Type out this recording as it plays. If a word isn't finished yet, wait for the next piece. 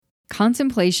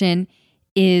Contemplation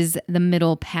is the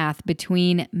middle path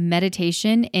between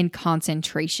meditation and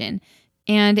concentration.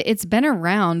 And it's been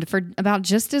around for about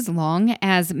just as long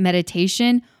as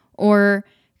meditation or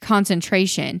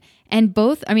concentration. And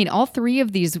all three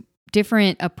of these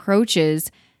different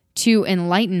approaches to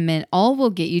enlightenment all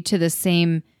will get you to the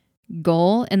same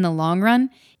goal in the long run.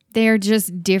 They're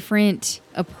just different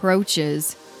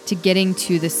approaches to getting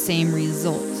to the same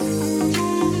result.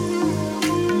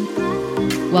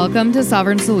 Welcome to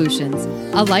Sovereign Solutions,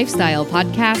 a lifestyle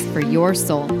podcast for your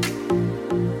soul.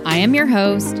 I am your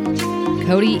host,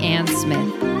 Cody Ann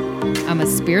Smith. I'm a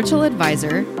spiritual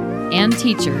advisor and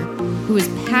teacher who is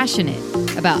passionate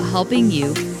about helping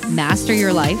you master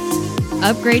your life,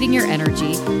 upgrading your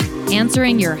energy,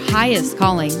 answering your highest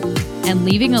calling, and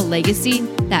leaving a legacy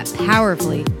that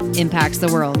powerfully impacts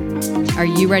the world. Are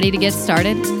you ready to get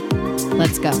started?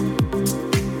 Let's go.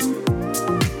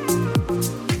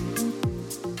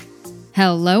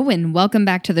 Hello and welcome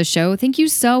back to the show. Thank you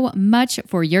so much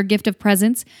for your gift of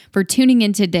presence, for tuning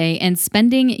in today and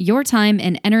spending your time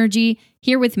and energy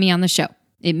here with me on the show.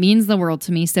 It means the world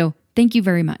to me, so thank you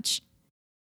very much.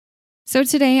 So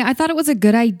today I thought it was a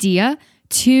good idea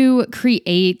to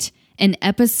create an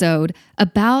episode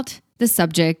about the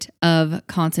subject of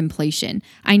contemplation.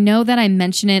 I know that I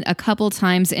mentioned it a couple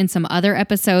times in some other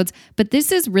episodes, but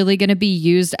this is really going to be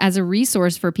used as a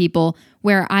resource for people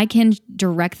where I can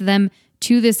direct them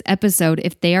to this episode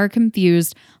if they are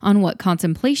confused on what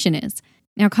contemplation is.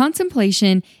 Now,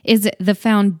 contemplation is the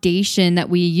foundation that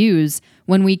we use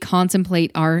when we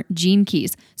contemplate our gene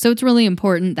keys. So it's really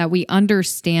important that we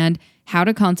understand how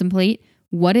to contemplate,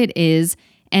 what it is,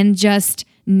 and just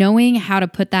knowing how to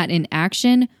put that in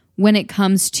action when it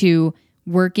comes to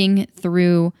working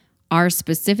through our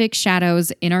specific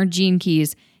shadows in our gene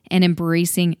keys and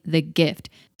embracing the gift.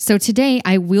 So today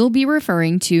I will be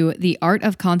referring to The Art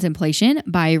of Contemplation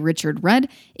by Richard Rudd.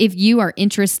 If you are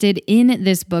interested in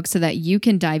this book so that you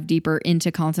can dive deeper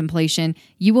into contemplation,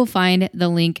 you will find the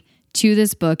link to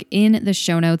this book in the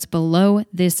show notes below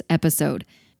this episode.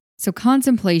 So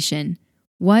contemplation,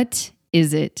 what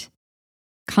is it?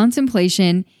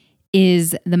 Contemplation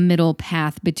is the middle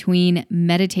path between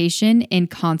meditation and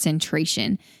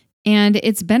concentration. And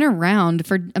it's been around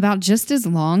for about just as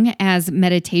long as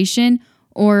meditation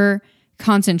or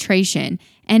concentration.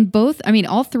 And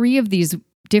all three of these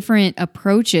different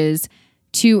approaches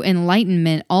to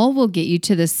enlightenment all will get you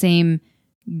to the same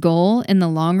goal in the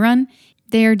long run.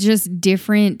 They're just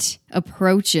different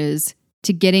approaches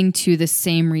to getting to the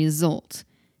same result.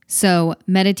 So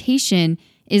meditation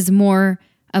is more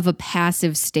of a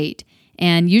passive state.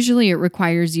 And usually it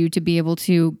requires you to be able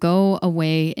to go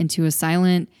away into a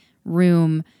silent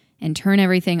room and turn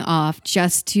everything off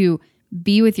just to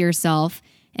be with yourself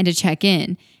and to check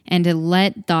in and to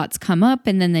let thoughts come up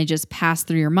and then they just pass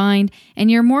through your mind. And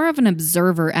you're more of an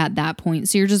observer at that point.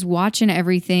 So you're just watching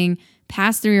everything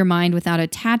pass through your mind without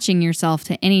attaching yourself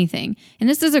to anything. And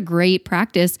this is a great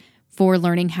practice for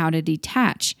learning how to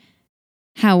detach.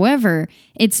 However,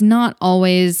 it's not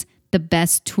always the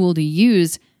best tool to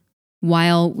use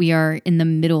while we are in the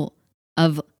middle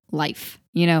of life.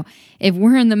 If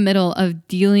we're in the middle of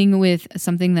dealing with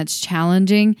something that's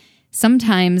challenging,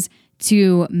 sometimes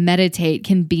to meditate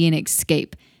can be an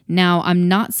escape. Now, I'm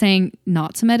not saying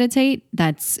not to meditate.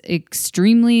 That's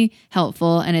extremely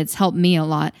helpful and it's helped me a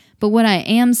lot. But what I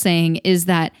am saying is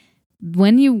that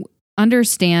when you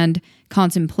understand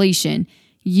contemplation,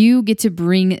 you get to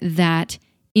bring that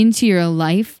into your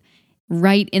life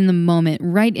right in the moment,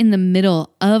 right in the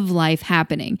middle of life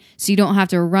happening. So you don't have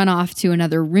to run off to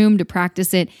another room to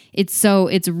practice it.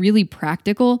 It's really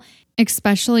practical,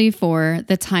 especially for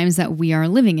the times that we are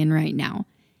living in right now.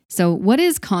 So what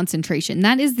is concentration?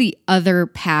 That is the other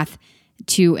path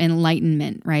to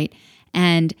enlightenment, right?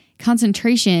 And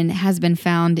concentration has been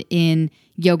found in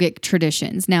yogic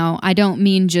traditions. Now, I don't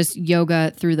mean just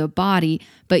yoga through the body,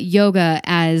 but yoga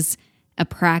as a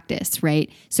practice,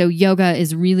 right? So yoga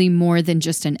is really more than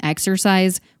just an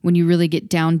exercise when you really get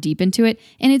down deep into it.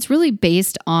 And it's really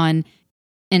based on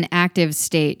an active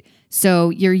state. So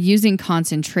you're using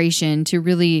concentration to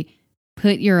really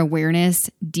put your awareness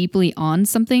deeply on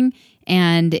something.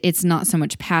 And it's not so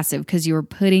much passive because you're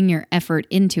putting your effort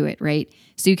into it, right?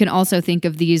 So you can also think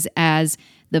of these as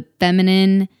the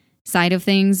feminine side of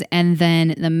things and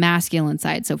then the masculine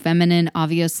side. So feminine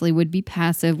obviously would be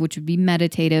passive, which would be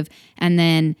meditative, and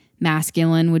then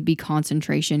masculine would be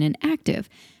concentration and active.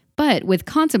 But with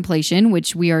contemplation,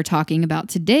 which we are talking about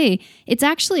today, it's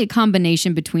actually a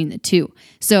combination between the two.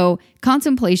 So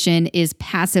contemplation is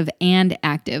passive and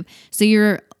active. So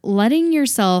you're letting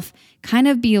yourself kind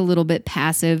of be a little bit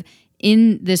passive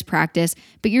in this practice,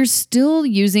 but you're still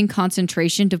using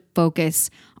concentration to focus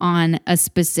on a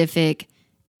specific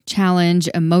challenge,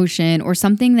 emotion, or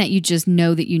something that you just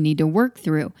know that you need to work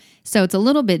through. So it's a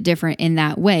little bit different in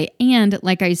that way. And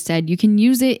like I said, you can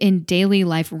use it in daily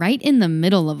life, right in the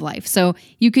middle of life. So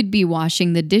you could be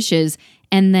washing the dishes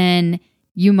and then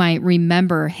you might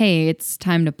remember, hey, it's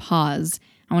time to pause.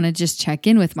 I want to just check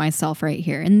in with myself right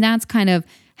here. And that's kind of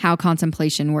how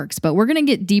contemplation works. But we're going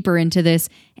to get deeper into this.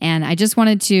 And I just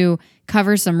wanted to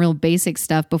cover some real basic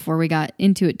stuff before we got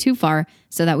into it too far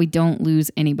so that we don't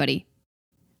lose anybody.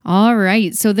 All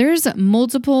right, so there's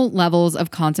multiple levels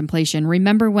of contemplation.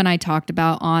 Remember when I talked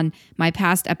about on my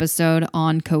past episode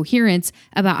on coherence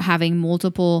about having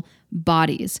multiple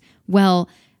bodies? Well,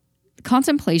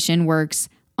 contemplation works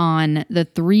on the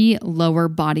 3 lower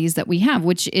bodies that we have,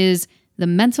 which is the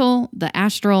mental, the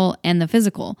astral, and the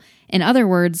physical. In other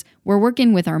words, we're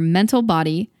working with our mental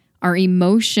body, our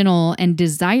emotional and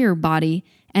desire body,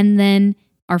 and then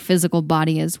our physical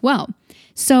body as well.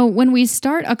 So when we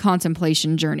start a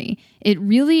contemplation journey, it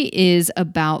really is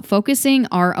about focusing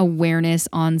our awareness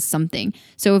on something.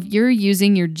 So if you're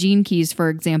using your gene keys, for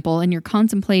example, and you're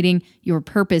contemplating your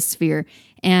purpose sphere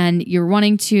and you're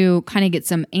wanting to kind of get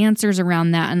some answers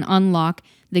around that and unlock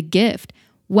the gift,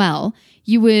 well,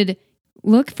 you would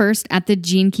look first at the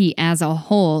gene key as a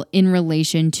whole in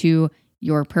relation to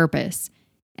your purpose.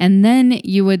 And then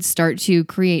you would start to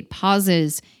create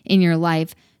pauses in your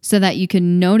life so that you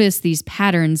can notice these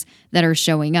patterns that are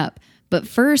showing up. But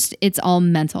first, it's all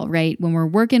mental, right? When we're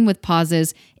working with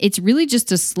pauses, it's really just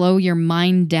to slow your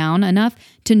mind down enough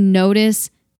to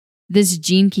notice this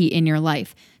gene key in your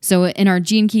life. So in our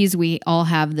gene keys, we all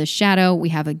have the shadow, we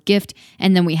have a gift,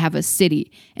 and then we have a siddhi.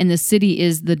 And the siddhi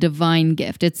is the divine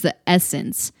gift. It's the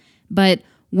essence. But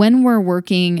when we're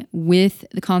working with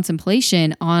the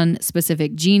contemplation on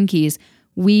specific gene keys,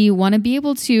 we want to be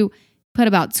able to put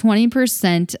about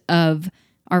 20% of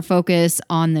our focus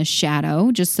on the shadow,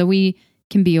 just so we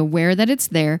can be aware that it's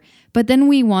there. But then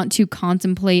we want to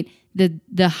contemplate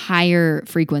the higher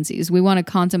frequencies. We want to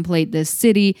contemplate the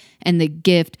siddhi and the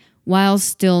gift while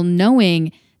still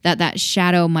knowing that that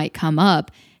shadow might come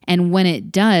up. And when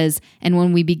it does, and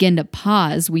when we begin to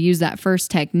pause, we use that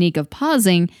first technique of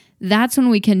pausing, that's when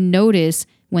we can notice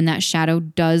when that shadow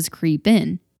does creep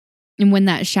in. And when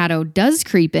that shadow does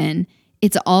creep in,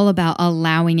 it's all about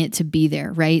allowing it to be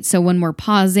there, right? So when we're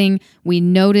pausing, we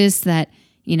notice that,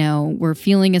 we're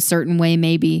feeling a certain way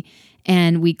maybe,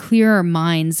 and we clear our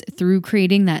minds through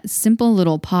creating that simple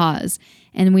little pause.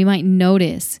 And we might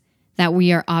notice that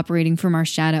we are operating from our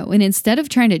shadow. And instead of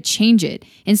trying to change it,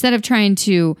 instead of trying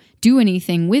to do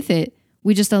anything with it,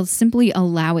 we just simply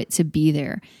allow it to be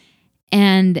there.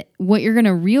 And what you're going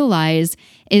to realize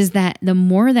is that the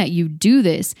more that you do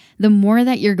this, the more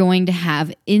that you're going to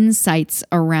have insights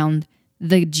around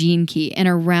the gene key and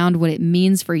around what it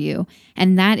means for you.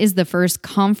 And that is the first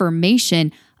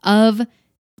confirmation of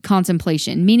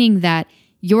contemplation, meaning that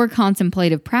your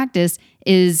contemplative practice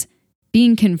is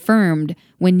being confirmed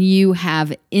when you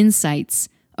have insights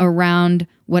around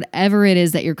whatever it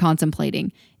is that you're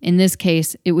contemplating. In this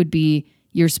case, it would be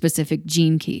your specific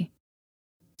gene key.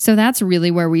 So that's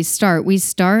really where we start. We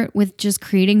start with just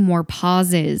creating more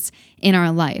pauses in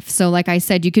our life. So like I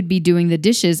said, you could be doing the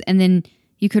dishes and then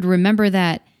you could remember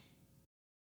that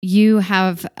you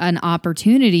have an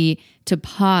opportunity to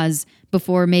pause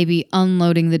before maybe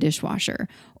unloading the dishwasher,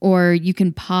 or you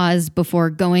can pause before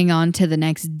going on to the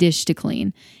next dish to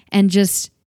clean and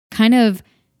just kind of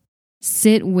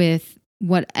sit with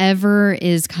whatever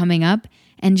is coming up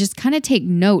and just kind of take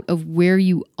note of where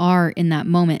you are in that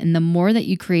moment. And the more that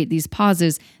you create these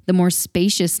pauses, the more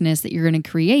spaciousness that you're going to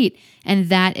create. And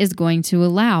that is going to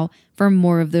allow for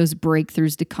more of those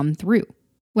breakthroughs to come through.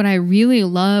 What I really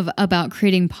love about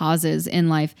creating pauses in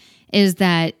life is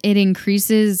that it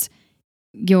increases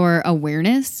your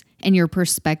awareness and your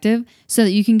perspective so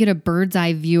that you can get a bird's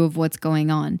eye view of what's going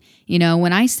on.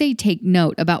 When I say take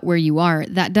note about where you are,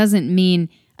 that doesn't mean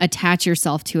attach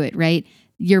yourself to it, right?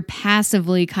 You're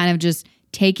passively kind of just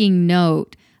taking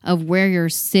note of where you're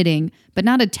sitting, but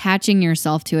not attaching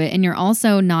yourself to it. And you're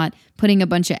also not putting a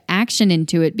bunch of action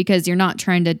into it because you're not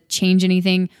trying to change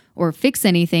anything or fix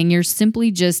anything. You're simply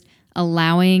just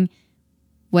allowing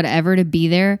whatever to be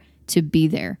there.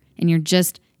 And you're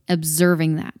just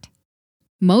observing that.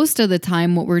 Most of the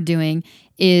time, what we're doing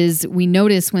is we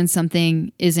notice when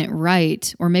something isn't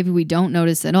right, or maybe we don't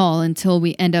notice at all until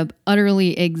we end up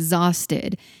utterly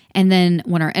exhausted. And then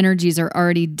when our energies are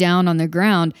already down on the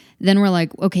ground, then we're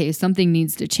like, okay, something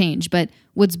needs to change. But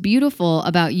what's beautiful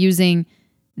about using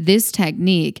this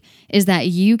technique is that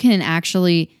you can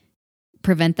actually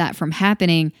prevent that from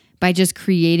happening by just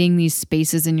creating these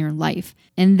spaces in your life.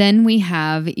 And then we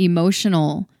have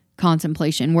emotional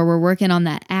contemplation, where we're working on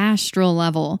that astral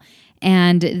level.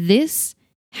 And this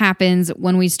happens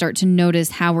when we start to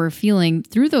notice how we're feeling.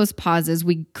 Through those pauses,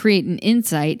 we create an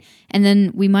insight, and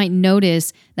then we might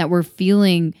notice that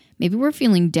maybe we're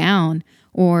feeling down,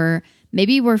 or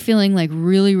maybe we're feeling like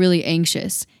really, really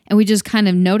anxious. And we just kind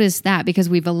of notice that because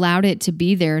we've allowed it to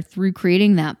be there through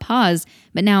creating that pause.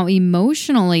 But now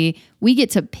emotionally, we get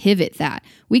to pivot that.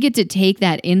 We get to take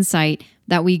that insight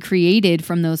that we created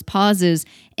from those pauses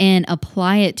and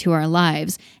apply it to our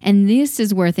lives. And this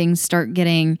is where things start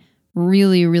getting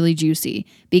really, really juicy,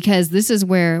 because this is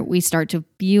where we start to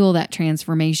feel that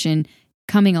transformation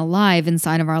coming alive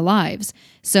inside of our lives.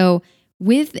 So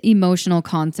with emotional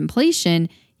contemplation,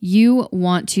 you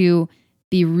want to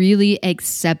be really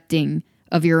accepting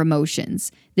of your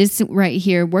emotions. This right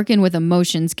here, working with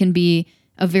emotions, can be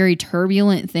a very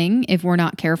turbulent thing if we're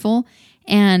not careful.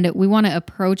 And we want to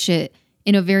approach it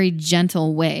in a very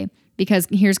gentle way, because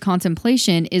here's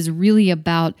contemplation is really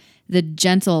about the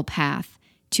gentle path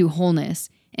to wholeness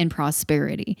and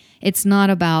prosperity. It's not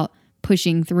about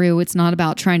pushing through. It's not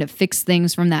about trying to fix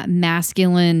things from that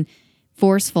masculine,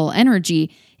 forceful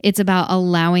energy. It's about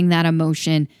allowing that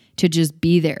emotion to just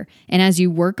be there. And as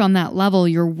you work on that level,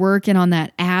 you're working on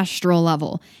that astral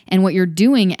level. And what you're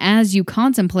doing as you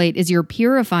contemplate is you're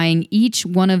purifying each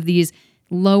one of these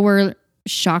lower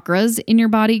chakras in your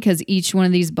body, because each one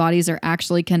of these bodies are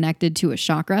actually connected to a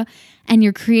chakra. And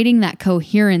you're creating that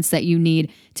coherence that you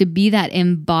need to be that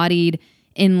embodied,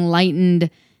 enlightened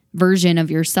version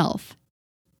of yourself.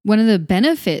 One of the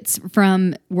benefits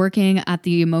from working at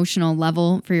the emotional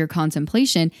level for your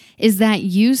contemplation is that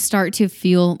you start to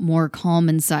feel more calm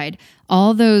inside.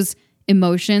 All those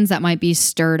emotions that might be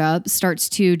stirred up starts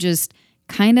to just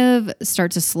kind of start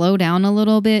to slow down a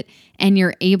little bit, and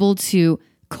you're able to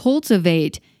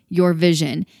cultivate your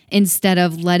vision. Instead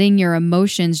of letting your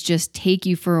emotions just take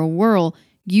you for a whirl,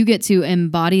 you get to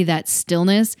embody that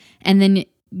stillness, and then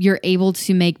you're able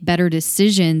to make better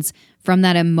decisions from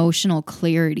that emotional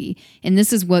clarity. And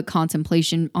this is what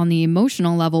contemplation on the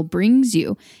emotional level brings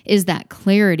you, is that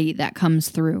clarity that comes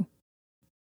through.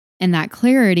 And that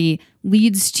clarity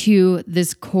leads to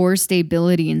this core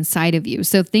stability inside of you.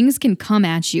 So things can come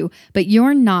at you, but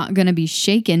you're not going to be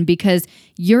shaken, because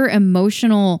your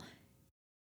emotional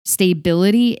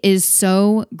stability is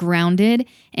so grounded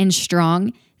and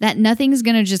strong that nothing's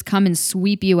going to just come and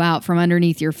sweep you out from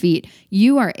underneath your feet.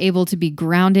 You are able to be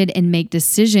grounded and make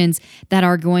decisions that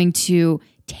are going to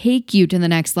take you to the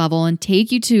next level and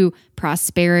take you to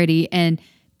prosperity, and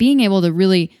being able to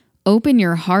really open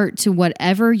your heart to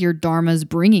whatever your Dharma is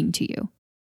bringing to you.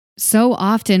 So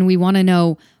often we want to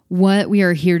know what we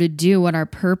are here to do, what our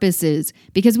purpose is,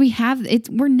 because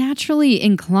we're naturally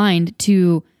inclined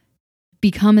to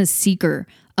become a seeker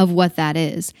of what that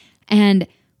is. And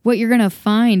what you're going to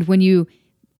find when you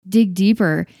dig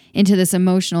deeper into this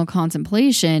emotional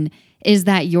contemplation is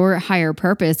that your higher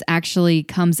purpose actually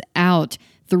comes out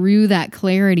through that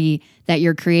clarity that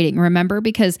you're creating. Remember,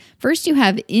 because first you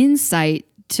have insight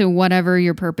to whatever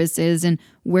your purpose is and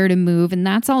where to move, and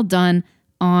that's all done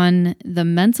on the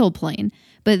mental plane.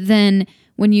 But then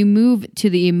when you move to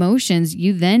the emotions,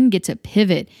 you then get to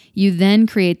pivot. You then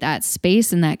create that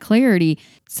space and that clarity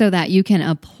so that you can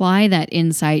apply that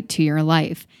insight to your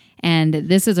life. And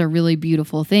this is a really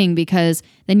beautiful thing, because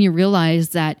then you realize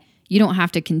that you don't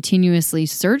have to continuously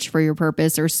search for your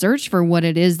purpose or search for what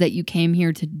it is that you came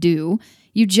here to do.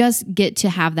 You just get to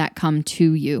have that come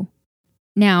to you.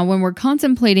 Now, when we're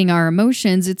contemplating our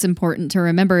emotions, it's important to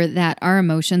remember that our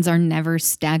emotions are never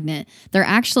stagnant. They're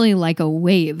actually like a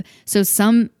wave. So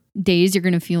some days you're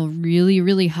going to feel really,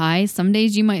 really high. Some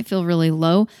days you might feel really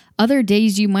low. Other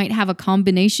days you might have a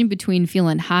combination between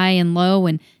feeling high and low,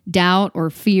 and doubt or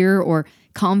fear or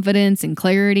confidence and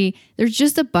clarity. There's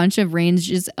just a bunch of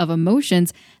ranges of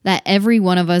emotions that every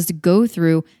one of us go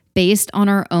through based on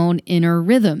our own inner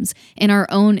rhythms. And our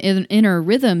own inner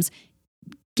rhythms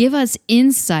give us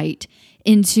insight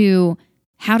into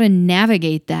how to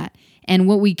navigate that and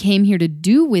what we came here to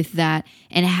do with that,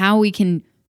 and how we can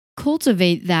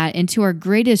cultivate that into our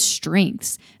greatest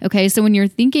strengths. Okay, so when you're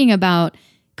thinking about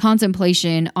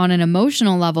contemplation on an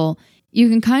emotional level, you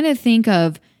can kind of think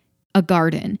of a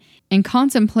garden, and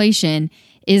contemplation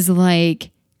is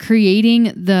like creating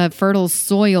the fertile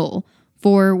soil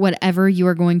for whatever you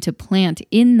are going to plant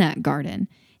in that garden.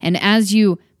 And as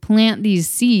you plant these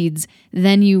seeds,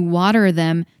 then you water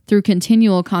them through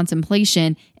continual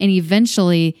contemplation, and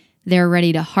eventually they're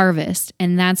ready to harvest.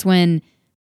 And that's when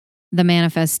the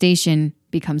manifestation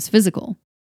becomes physical.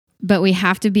 But we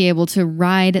have to be able to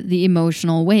ride the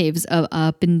emotional waves of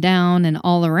up and down and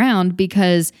all around,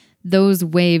 because those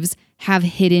waves have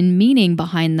hidden meaning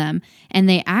behind them, and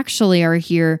they actually are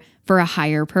here for a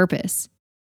higher purpose.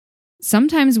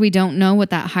 Sometimes we don't know what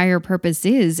that higher purpose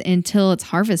is until it's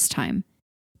harvest time.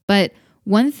 But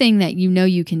one thing that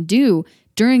you can do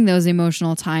during those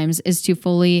emotional times is to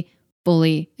fully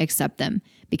accept them.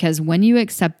 Because when you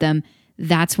accept them,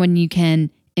 that's when you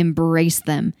can embrace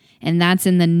them. And that's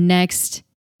in the next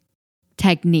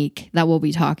technique that we'll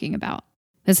be talking about.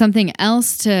 But something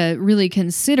else to really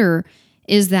consider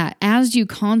is that as you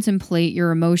contemplate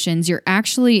your emotions, you're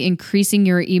actually increasing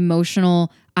your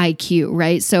emotional IQ,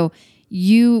 right? So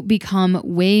you become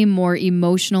way more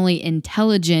emotionally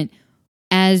intelligent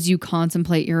as you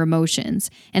contemplate your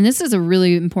emotions. And this is a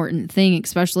really important thing,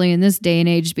 especially in this day and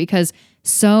age, because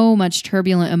so much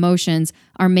turbulent emotions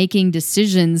are making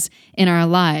decisions in our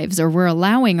lives, or we're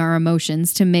allowing our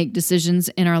emotions to make decisions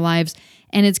in our lives.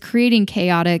 And it's creating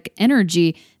chaotic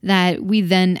energy that we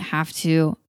then have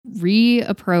to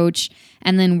reapproach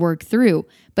and then work through.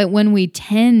 But when we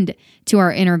tend to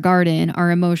our inner garden, our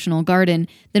emotional garden,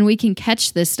 then we can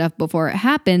catch this stuff before it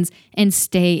happens and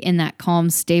stay in that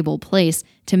calm, stable place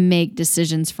to make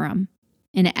decisions from.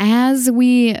 And as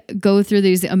we go through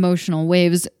these emotional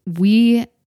waves, we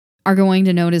are going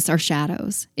to notice our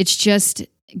shadows. It's just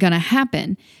going to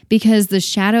happen because the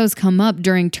shadows come up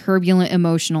during turbulent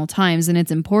emotional times. And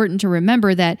it's important to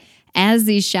remember that as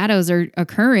these shadows are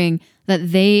occurring,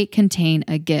 that they contain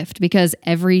a gift, because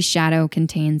every shadow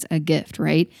contains a gift,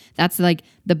 right? That's like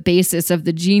the basis of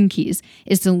the Gene Keys,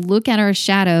 is to look at our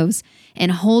shadows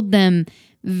and hold them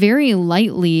very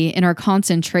lightly in our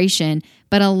concentration,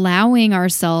 but allowing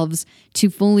ourselves to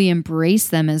fully embrace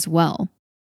them as well.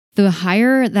 The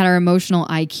higher that our emotional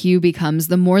IQ becomes,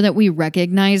 the more that we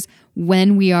recognize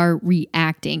when we are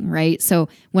reacting, right? So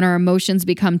when our emotions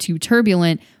become too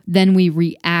turbulent, then we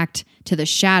react to the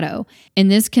shadow.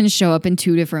 And this can show up in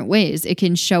two different ways. It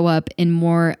can show up in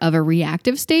more of a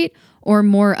reactive state or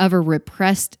more of a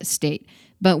repressed state.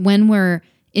 But when we're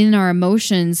in our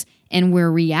emotions and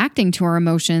we're reacting to our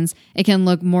emotions, it can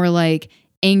look more like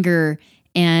anger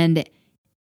and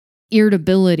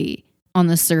irritability on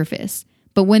the surface.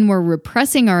 But when we're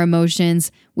repressing our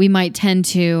emotions, we might tend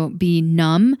to be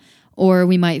numb, or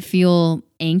we might feel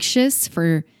anxious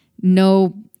for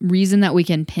no reason that we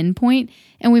can pinpoint.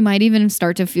 And we might even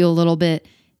start to feel a little bit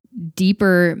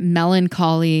deeper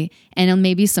melancholy and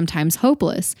maybe sometimes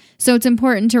hopeless. So it's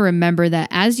important to remember that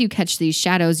as you catch these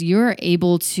shadows, you're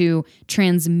able to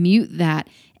transmute that.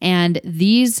 And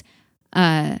these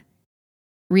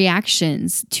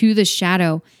reactions to the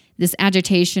shadow, this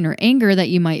agitation or anger that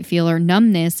you might feel or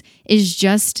numbness, is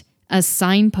just a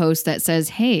signpost that says,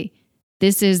 hey,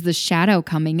 this is the shadow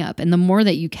coming up. And the more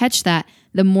that you catch that,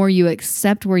 the more you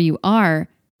accept where you are,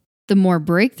 the more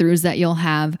breakthroughs that you'll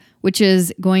have, which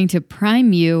is going to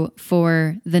prime you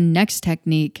for the next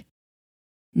technique.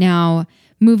 Now,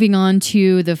 moving on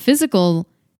to the physical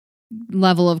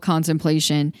level of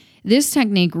contemplation, this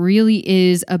technique really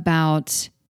is about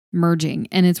merging,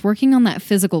 and it's working on that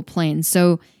physical plane.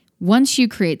 So once you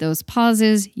create those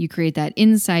pauses, you create that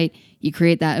insight, you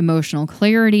create that emotional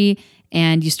clarity,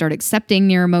 and you start accepting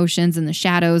your emotions and the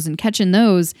shadows and catching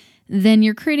those, then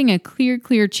you're creating a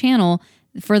clear channel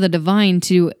for the divine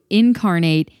to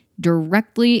incarnate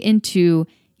directly into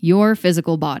your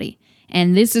physical body.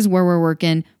 And this is where we're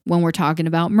working when we're talking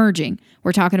about merging.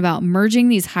 We're talking about merging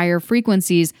these higher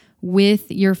frequencies with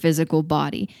your physical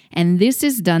body. And this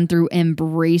is done through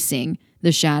embracing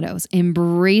the shadows,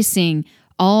 embracing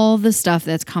all the stuff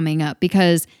that's coming up,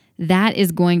 because that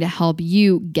is going to help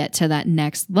you get to that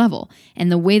next level.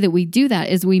 And the way that we do that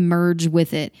is we merge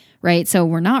with it, right? So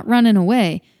we're not running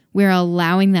away. We're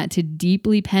allowing that to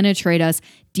deeply penetrate us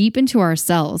deep into our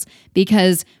cells,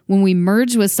 because when we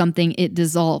merge with something, it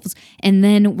dissolves. And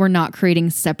then we're not creating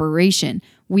separation.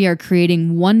 We are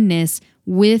creating oneness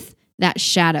with that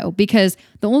shadow, because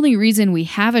the only reason we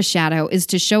have a shadow is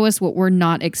to show us what we're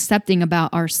not accepting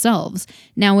about ourselves.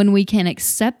 Now, when we can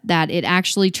accept that, it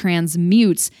actually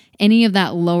transmutes any of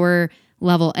that lower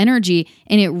level energy,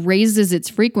 and it raises its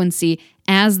frequency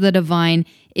as the divine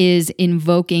is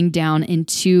invoking down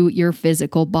into your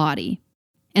physical body.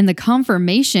 And the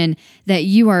confirmation that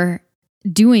you are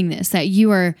doing this, that you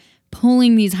are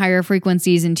pulling these higher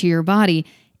frequencies into your body,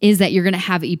 is that you're going to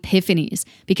have epiphanies,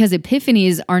 because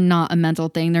epiphanies are not a mental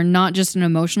thing. They're not just an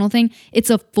emotional thing. It's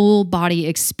a full body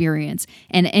experience.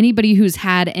 And anybody who's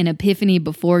had an epiphany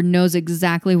before knows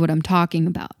exactly what I'm talking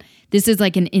about. This is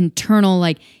like an internal,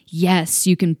 yes,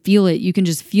 you can feel it. You can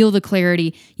just feel the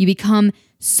clarity. You become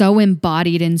so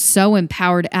embodied and so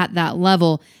empowered at that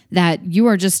level that you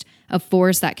are just a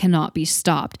force that cannot be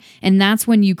stopped. And that's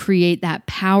when you create that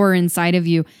power inside of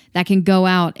you that can go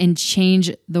out and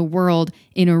change the world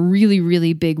in a really,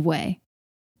 really big way.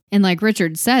 And like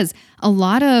Richard says, a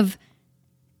lot of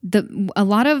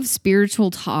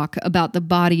spiritual talk about the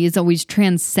body is always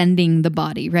transcending the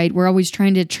body, right? We're always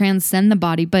trying to transcend the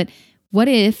body. But what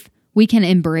if we can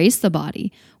embrace the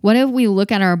body? What if we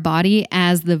look at our body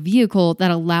as the vehicle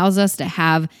that allows us to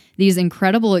have these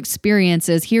incredible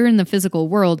experiences here in the physical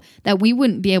world that we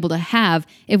wouldn't be able to have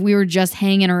if we were just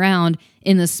hanging around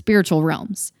in the spiritual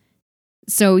realms?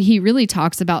 So he really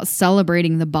talks about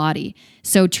celebrating the body.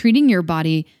 So treating your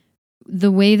body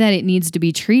the way that it needs to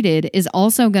be treated is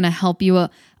also going to help you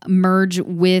merge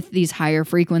with these higher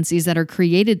frequencies that are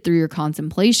created through your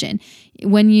contemplation.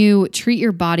 When you treat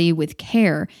your body with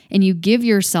care and you give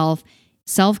yourself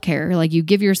self-care, like you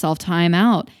give yourself time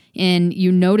out, and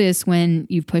you notice when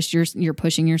you're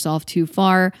pushing yourself too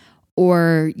far,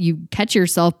 or you catch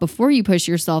yourself before you push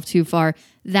yourself too far,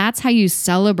 that's how you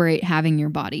celebrate having your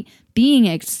body. Being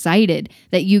excited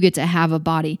that you get to have a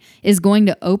body is going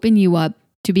to open you up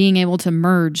to being able to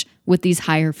merge with these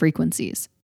higher frequencies.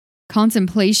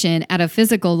 Contemplation at a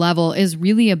physical level is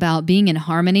really about being in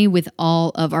harmony with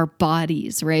all of our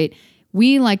bodies, right?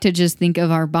 We like to just think of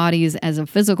our bodies as a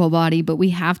physical body, but we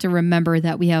have to remember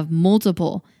that we have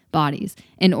multiple bodies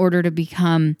in order to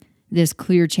become this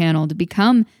clear channel, to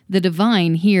become the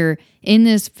divine here in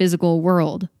this physical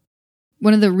world.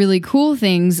 One of the really cool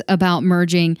things about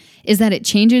merging is that it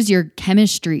changes your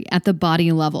chemistry at the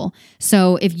body level.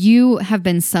 So if you have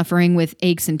been suffering with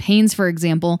aches and pains, for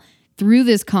example, through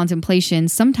this contemplation,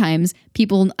 sometimes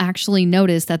people actually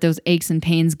notice that those aches and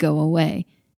pains go away.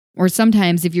 Or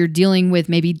sometimes if you're dealing with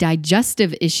maybe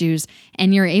digestive issues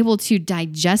and you're able to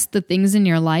digest the things in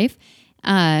your life,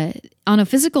 on a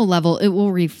physical level, it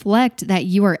will reflect that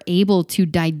you are able to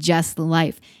digest the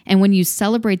life. And when you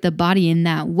celebrate the body in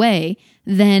that way,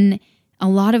 then a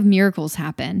lot of miracles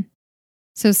happen.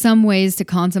 So some ways to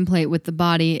contemplate with the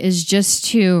body is just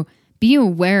to be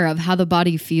aware of how the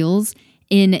body feels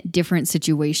in different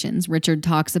situations. Richard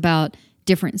talks about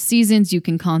different seasons you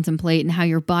can contemplate and how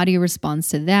your body responds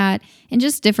to that, and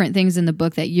just different things in the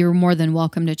book that you're more than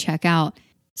welcome to check out.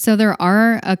 So there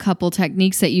are a couple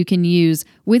techniques that you can use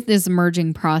with this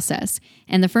merging process.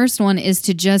 And the first one is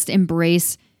to just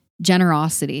embrace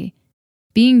generosity.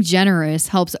 Being generous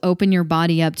helps open your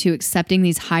body up to accepting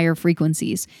these higher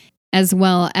frequencies, as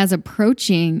well as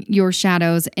approaching your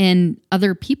shadows and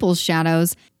other people's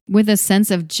shadows with a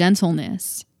sense of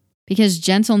gentleness. Because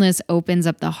gentleness opens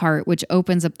up the heart, which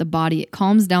opens up the body. It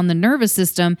calms down the nervous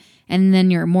system, and then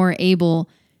you're more able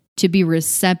to be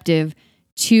receptive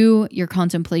to your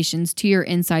contemplations, to your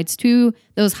insights, to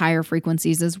those higher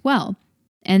frequencies as well.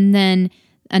 And then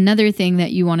another thing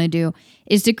that you want to do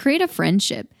is to create a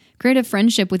friendship. Create a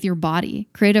friendship with your body.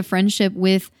 Create a friendship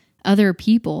with other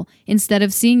people. Instead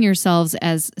of seeing yourselves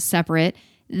as separate,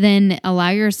 then allow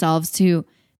yourselves to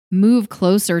move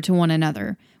closer to one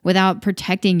another without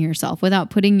protecting yourself, without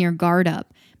putting your guard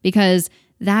up, because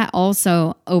that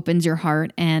also opens your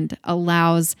heart and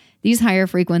allows these higher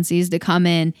frequencies to come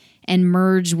in and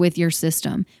merge with your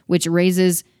system, which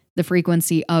raises the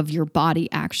frequency of your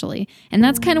body, actually. And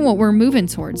that's kind of what we're moving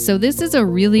towards. So this is a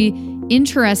really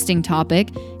interesting topic.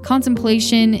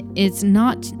 Contemplation, it's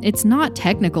not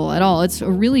technical at all. It's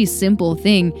a really simple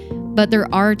thing, but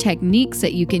there are techniques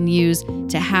that you can use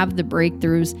to have the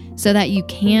breakthroughs so that you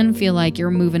can feel like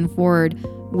you're moving forward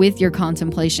with your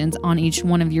contemplations on each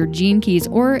one of your gene keys,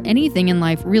 or anything in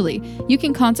life, really. You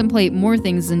can contemplate more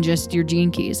things than just your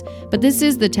gene keys, but this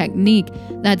is the technique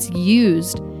that's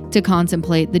used to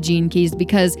contemplate the gene keys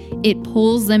because it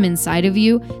pulls them inside of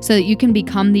you so that you can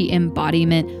become the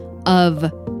embodiment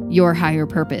of your higher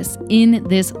purpose in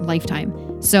this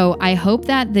lifetime. So I hope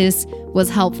that this was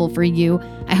helpful for you.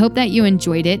 I hope that you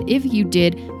enjoyed it. If you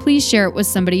did, please share it with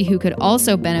somebody who could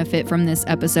also benefit from this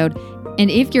episode. And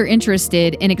if you're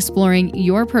interested in exploring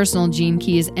your personal gene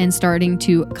keys and starting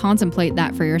to contemplate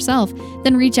that for yourself,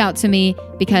 then reach out to me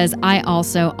because I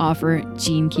also offer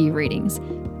gene key readings.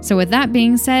 So with that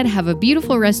being said, have a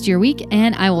beautiful rest of your week,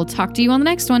 and I will talk to you on the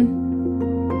next one.